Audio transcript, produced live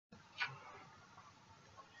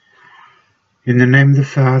In the name of the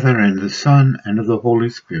Father, and the Son, and of the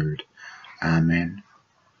Holy Spirit. Amen.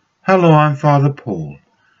 Hello, I'm Father Paul,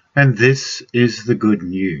 and this is the good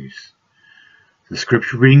news. The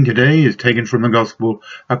scripture reading today is taken from the Gospel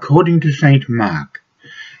according to St. Mark,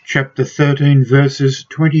 chapter 13, verses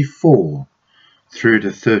 24 through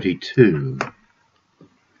to 32.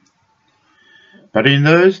 But in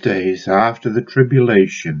those days after the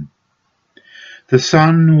tribulation, the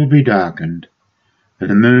sun will be darkened, and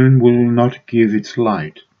the moon will not give its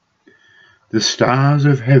light. The stars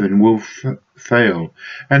of heaven will fail,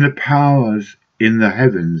 and the powers in the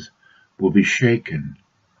heavens will be shaken.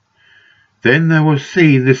 Then they will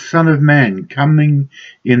see the Son of Man coming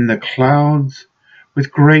in the clouds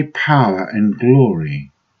with great power and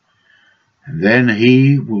glory. And then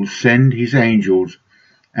he will send his angels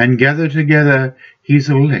and gather together his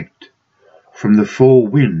elect from the four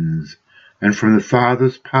winds and from the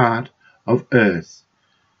farthest part of earth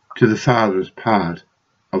to the farthest part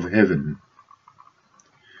of heaven.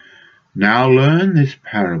 Now learn this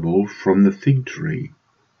parable from the fig tree.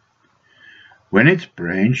 When its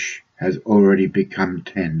branch has already become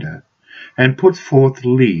tender and puts forth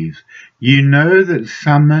leaves, you know that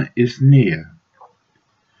summer is near.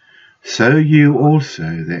 So you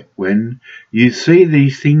also, that when you see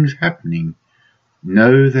these things happening,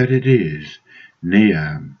 know that it is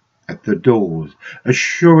near at the doors.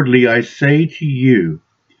 Assuredly I say to you,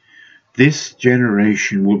 this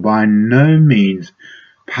generation will by no means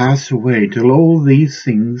pass away till all these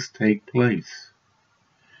things take place.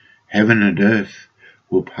 Heaven and earth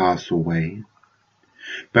will pass away,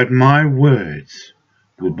 but my words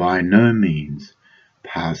will by no means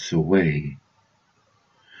pass away.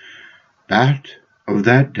 But of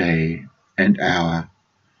that day and hour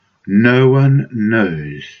no one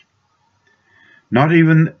knows, not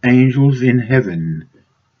even angels in heaven,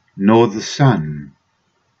 nor the Son,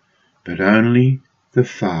 but only the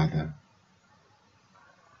Father.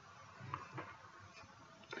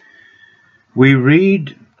 We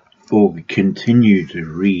read, or we continue to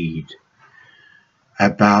read,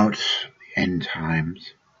 about the end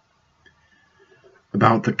times,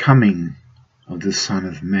 about the coming of the Son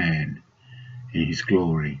of Man in his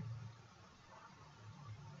glory.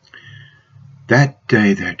 That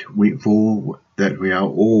day that we are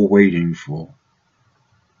all waiting for.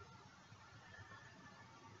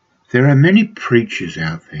 There are many preachers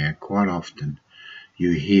out there, quite often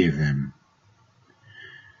you hear them,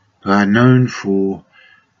 who are known for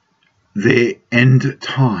their end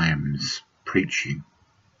times preaching.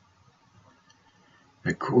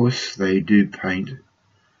 Of course, they do paint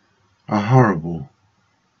a horrible,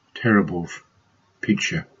 terrible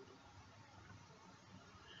picture.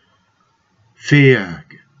 Fear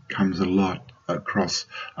comes a lot across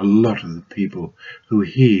a lot of the people who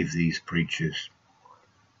hear these preachers.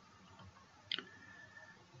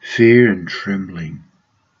 Fear and trembling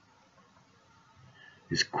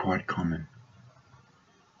is quite common.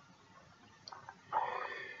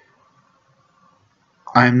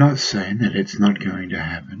 I am not saying that it's not going to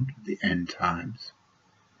happen, the end times.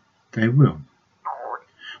 They will.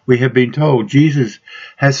 We have been told, Jesus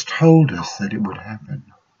has told us that it would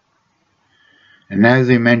happen. And as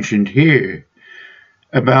he mentioned here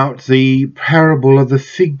about the parable of the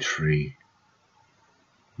fig tree,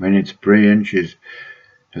 when its branches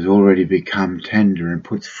has already become tender and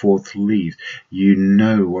puts forth leaves, you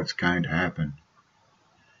know what's going to happen.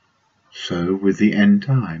 So with the end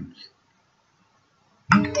times.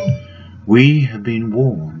 We have been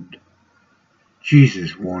warned.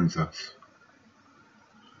 Jesus warns us.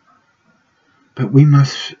 But we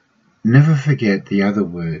must never forget the other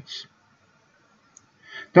words.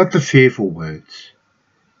 Not the fearful words,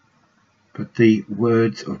 but the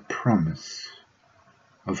words of promise,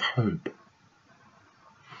 of hope.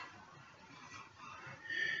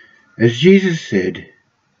 As Jesus said,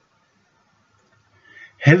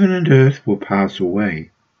 heaven and earth will pass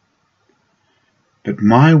away, but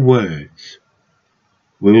my words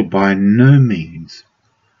will by no means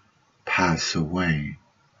pass away.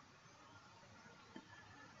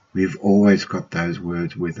 We've always got those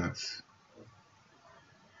words with us.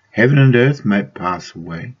 Heaven and earth may pass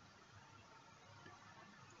away,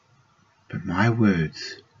 but my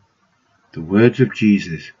words, the words of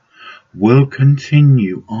Jesus, will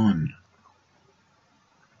continue on.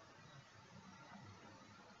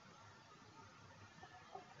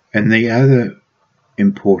 And the other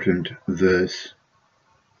important verse,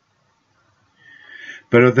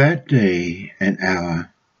 but of that day and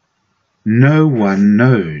hour no one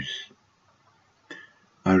knows.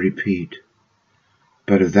 I repeat,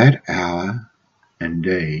 but of that hour and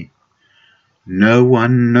day no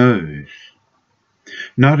one knows,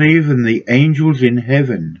 not even the angels in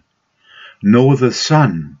heaven, nor the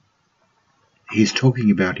Son. He's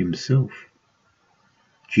talking about himself,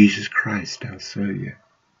 Jesus Christ, our Saviour,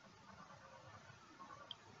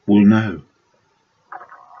 will know,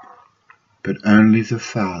 but only the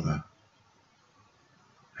Father,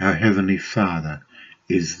 our Heavenly Father,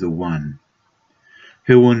 is the one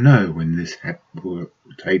who will know when this will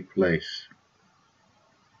take place.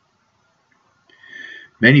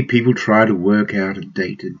 Many people try to work out a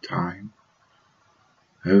date and time.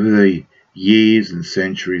 Over the years and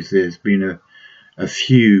centuries, there's been a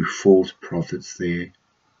few false prophets there.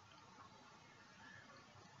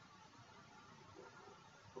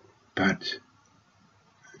 But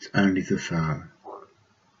it's only the Father.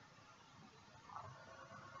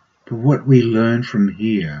 But what we learn from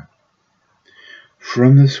here,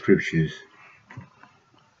 from the Scriptures,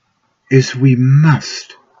 is we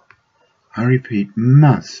must, I repeat,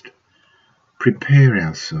 must prepare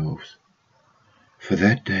ourselves for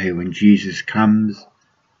that day when Jesus comes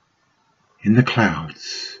in the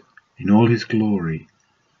clouds, in all his glory,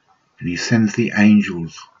 and he sends the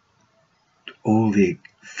angels to all the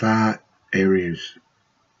far areas.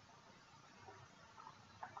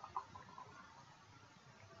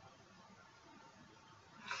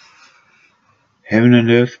 Heaven and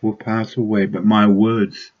earth will pass away, but my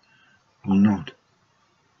words will not.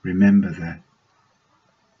 Remember that.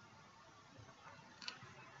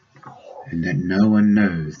 And that no one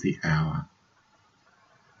knows the hour.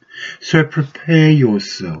 So prepare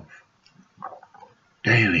yourself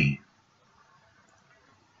daily,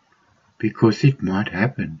 because it might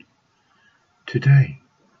happen today,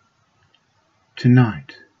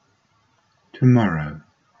 tonight, tomorrow.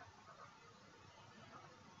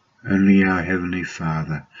 Only our Heavenly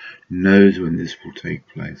Father knows when this will take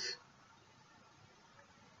place.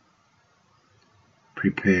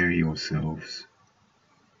 Prepare yourselves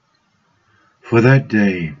for that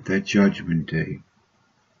day, that judgment day,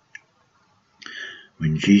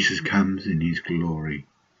 when Jesus comes in his glory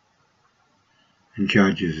and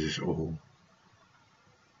judges us all.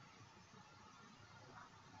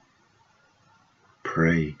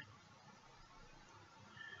 Pray.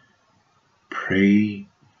 Pray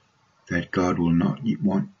that God will not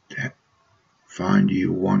want to find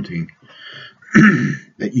you wanting,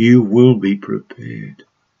 that you will be prepared.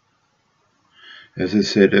 As I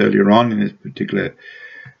said earlier on in this particular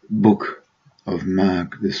book of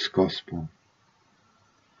Mark, this Gospel,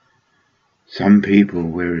 some people,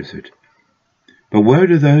 where is it? But woe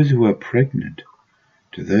to those who are pregnant,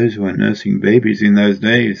 to those who are nursing babies in those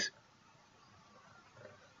days.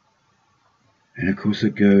 And of course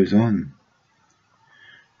it goes on.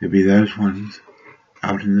 There'll be those ones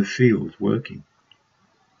out in the fields working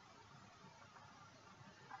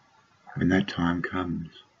when that time comes.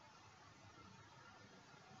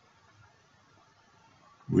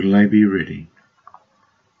 Will they be ready?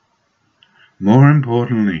 More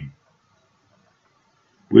importantly,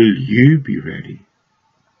 will you be ready?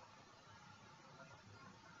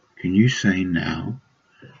 Can you say now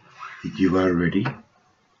that you are ready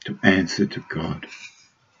to answer to God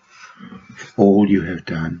for all you have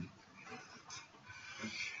done?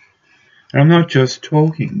 And I'm not just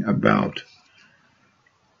talking about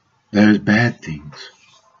those bad things.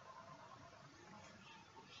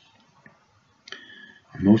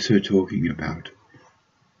 I'm also talking about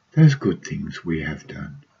those good things we have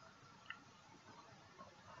done.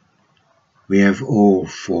 We have all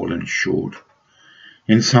fallen short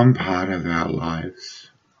in some part of our lives.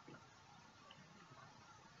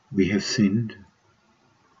 We have sinned.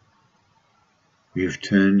 We have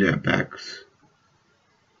turned our backs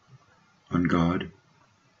on God.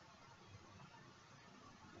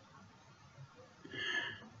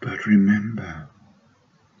 But remember,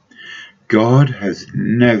 God has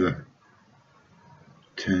never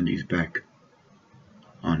turned his back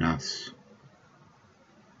on us.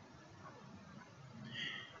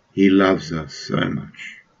 He loves us so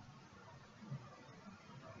much.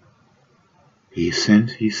 He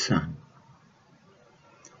sent his Son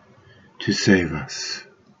to save us.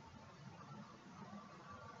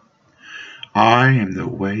 I am the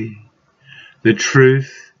way, the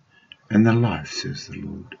truth, and the life, says the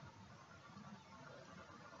Lord.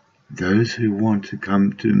 Those who want to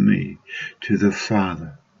come to me, to the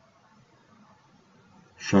Father,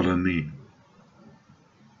 follow me.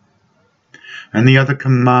 And the other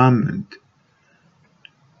commandment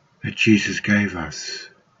that Jesus gave us,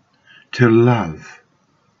 to love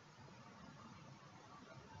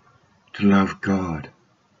God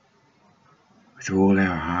with all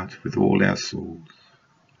our hearts, with all our souls.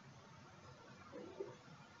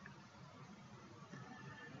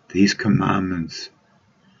 These commandments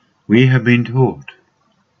We have been taught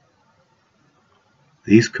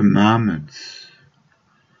these commandments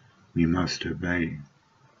we must obey.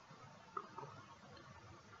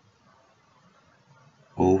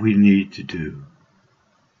 All we need to do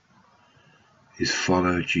is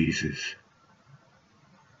follow Jesus.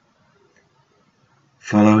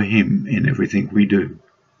 Follow him in everything we do.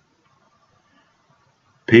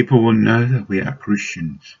 People will know that we are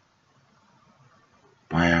Christians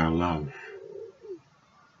by our love.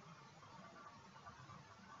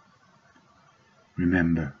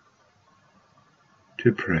 Remember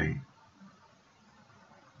to pray,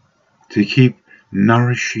 to keep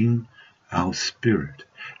nourishing our spirit,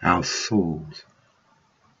 our souls,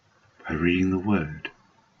 by reading the Word,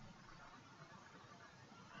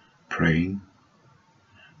 praying,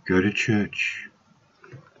 go to church.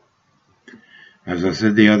 As I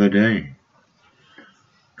said the other day,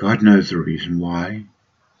 God knows the reason why,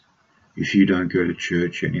 if you don't go to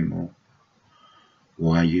church anymore,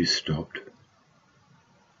 why you stopped.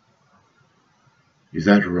 Is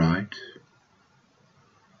that right?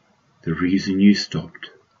 The reason you stopped?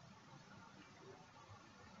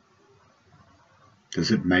 Does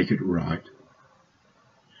it make it right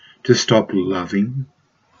to stop loving?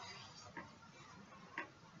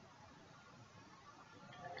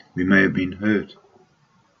 We may have been hurt.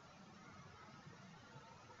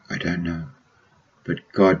 I don't know.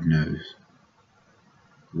 But God knows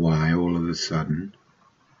why all of a sudden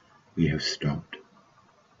we have stopped.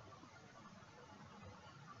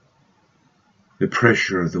 The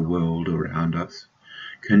pressure of the world around us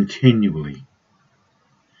continually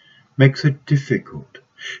makes it difficult.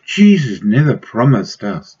 Jesus never promised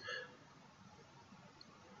us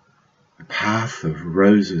a path of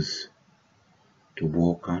roses to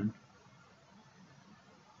walk on.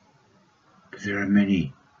 But there are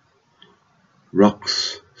many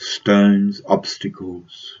rocks, stones,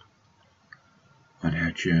 obstacles on our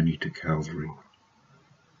journey to Calvary,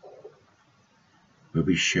 where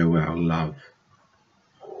we show our love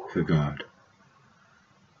for God.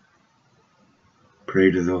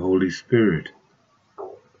 Pray to the Holy Spirit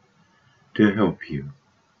to help you.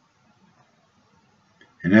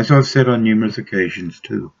 And as I've said on numerous occasions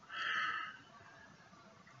too,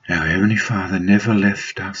 our Heavenly Father never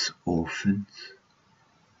left us orphans.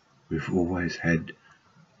 We've always had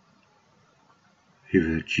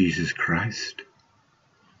either Jesus Christ,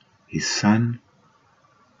 his Son,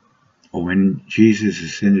 or when Jesus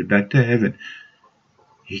ascended back to heaven,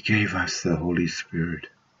 he gave us the Holy Spirit,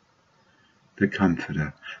 the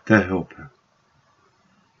Comforter, the Helper.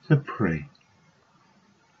 So pray.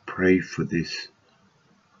 Pray for this.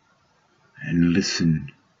 And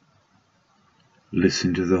listen.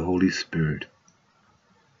 Listen to the Holy Spirit.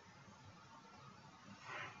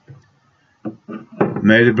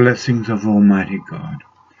 May the blessings of Almighty God,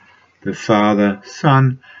 the Father,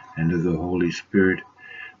 Son, and of the Holy Spirit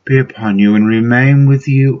be upon you and remain with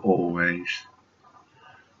you always.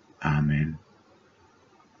 Amen.